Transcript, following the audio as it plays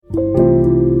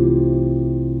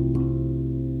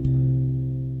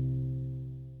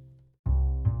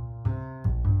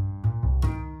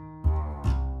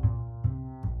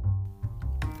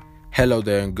Hello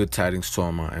there and good tidings to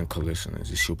all my anchor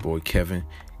listeners. It's your boy Kevin,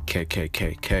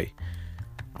 KKKK.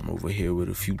 I'm over here with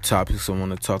a few topics I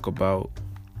want to talk about.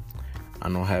 I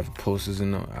know I haven't posted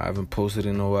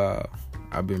in a while.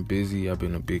 I've been busy. I've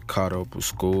been a bit caught up with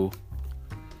school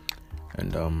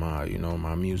and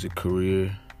my music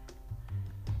career.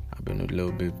 I've been a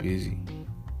little bit busy,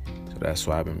 so that's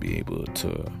why I've been able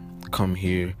to come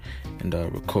here and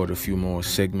record a few more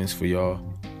segments for y'all.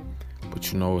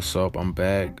 But you know what's up, I'm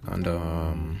back, and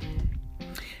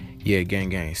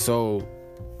gang. So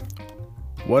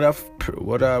what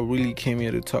I really came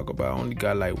here to talk about, I only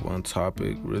got like one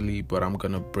topic really, but I'm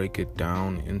gonna break it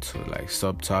down into like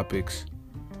subtopics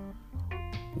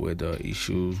with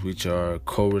issues which are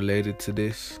correlated to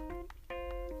this.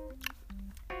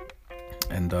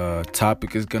 And the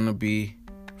topic is gonna be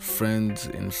friends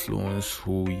influence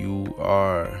who you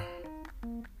are,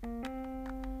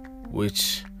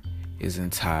 which is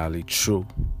entirely true.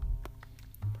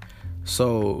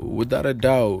 So without a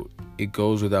doubt, it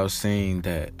goes without saying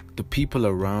that the people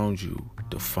around you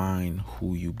define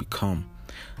who you become.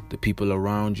 The people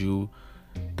around you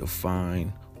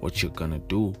define what you're gonna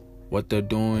do, what they're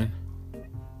doing.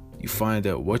 You find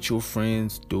that what your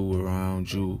friends do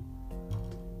around you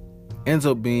ends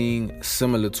up being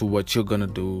similar to what you're gonna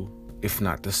do, if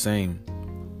not the same.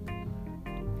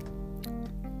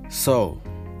 So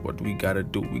what we gotta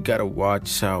do, we gotta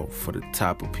watch out for the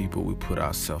type of people we put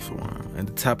ourselves around and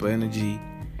the type of energy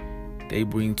they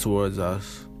bring towards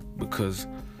us, because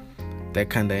that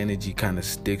kind of energy kind of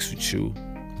sticks with you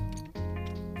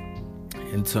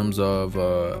in terms of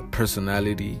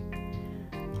personality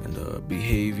and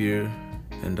behavior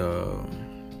and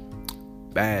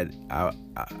bad.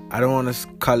 I don't want to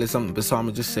call it something, but so I'm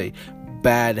gonna just say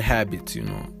bad habits,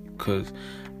 because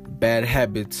bad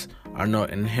habits are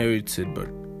not inherited, but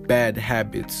bad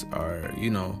habits are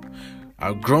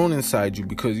grown inside you,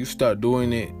 because you start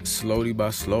doing it slowly by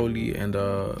slowly, and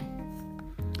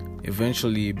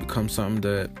eventually it becomes something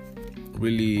that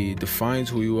really defines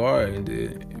who you are, and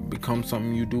it becomes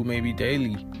something you do maybe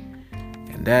daily.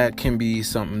 And that can be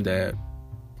something that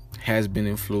has been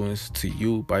influenced to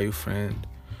you by your friend,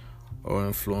 or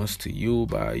influenced to you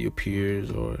by your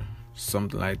peers, or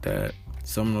something like that,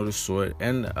 something of the sort.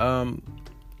 And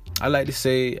I like to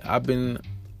say I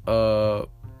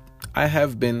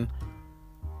have been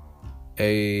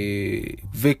a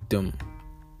victim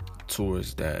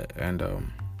towards that, and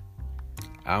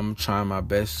I'm trying my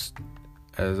best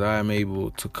as I am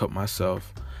able to cut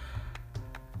myself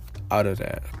out of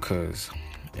that, because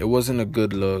it wasn't a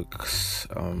good look.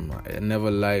 I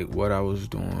never liked what I was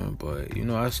doing, but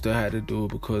I still had to do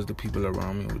it because the people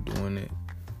around me were doing it.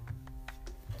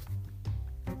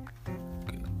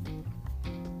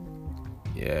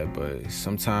 Yeah, but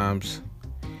sometimes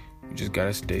you just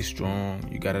gotta stay strong.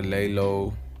 You gotta lay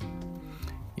low.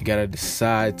 You gotta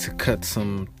decide to cut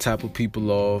some type of people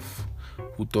off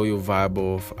who throw your vibe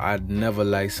off. I'd never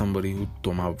like somebody who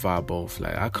throw my vibe off.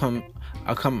 Like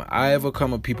I ever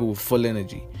come with people with full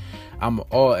energy. I'm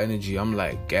all energy. I'm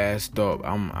like gassed up.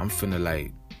 I'm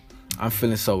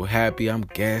feeling so happy. I'm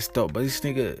gassed up. But this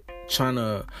nigga trying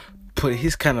to put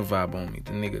his kind of vibe on me.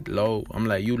 The nigga low. I'm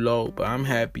like, you low, but I'm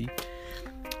happy.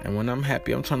 And when I'm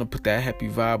happy, I'm trying to put that happy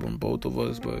vibe on both of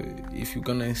us. But if you're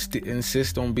gonna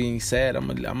insist on being sad, I'm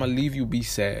gonna leave you be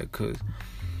sad, because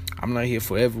I'm not here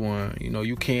for everyone.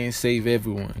 You can't save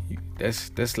everyone.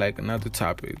 That's like another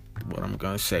topic. What I'm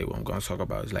gonna talk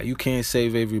about is like, you can't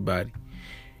save everybody.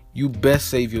 You best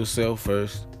save yourself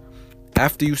first.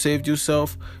 After you saved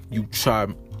yourself, you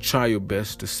try your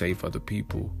best to save other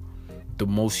people the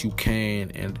most you can.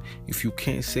 And if you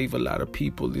can't save a lot of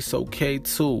people, it's okay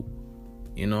too.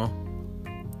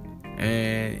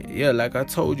 And yeah, like I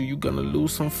told you, you're gonna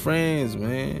lose some friends,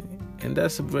 man, and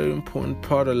that's a very important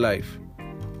part of life.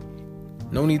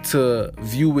 No need to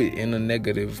view it in a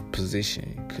negative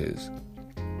position, because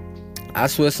I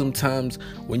swear sometimes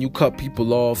when you cut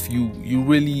people off, you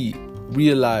really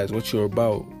realize what you're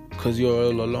about, because you're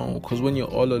all alone. Because when you're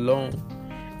all alone,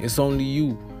 it's only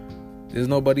you. There's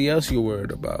nobody else you're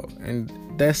worried about, and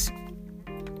that's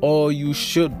all you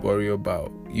should worry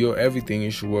about. You're everything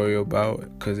you should worry about,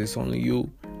 because it's only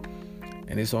you.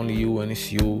 And it's only you, and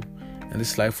it's you. And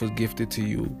this life was gifted to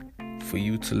you for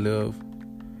you to live.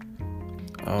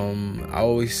 I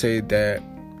always say that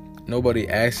nobody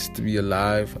asked to be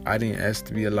alive. I didn't ask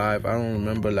to be alive. I don't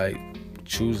remember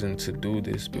choosing to do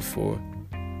this before.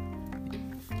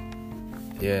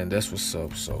 Yeah, and that's what's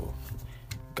up. So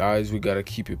guys, we gotta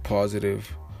keep it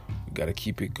positive. We gotta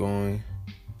keep it going.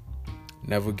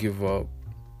 Never give up.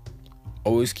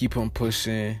 Always keep on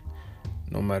pushing,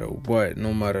 no matter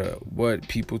what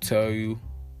people tell you.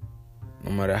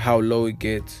 No matter how low it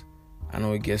gets, I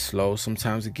know it gets low.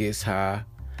 Sometimes it gets high.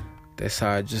 That's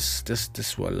how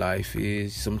this what life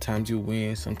is. Sometimes you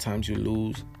win, sometimes you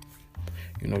lose.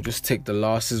 Just take the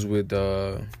losses with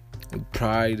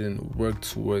pride and work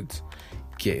towards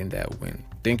getting that win.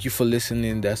 Thank you for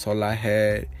listening. That's all I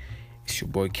had. It's your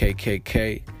boy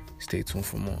KKK. Stay tuned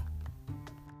for more.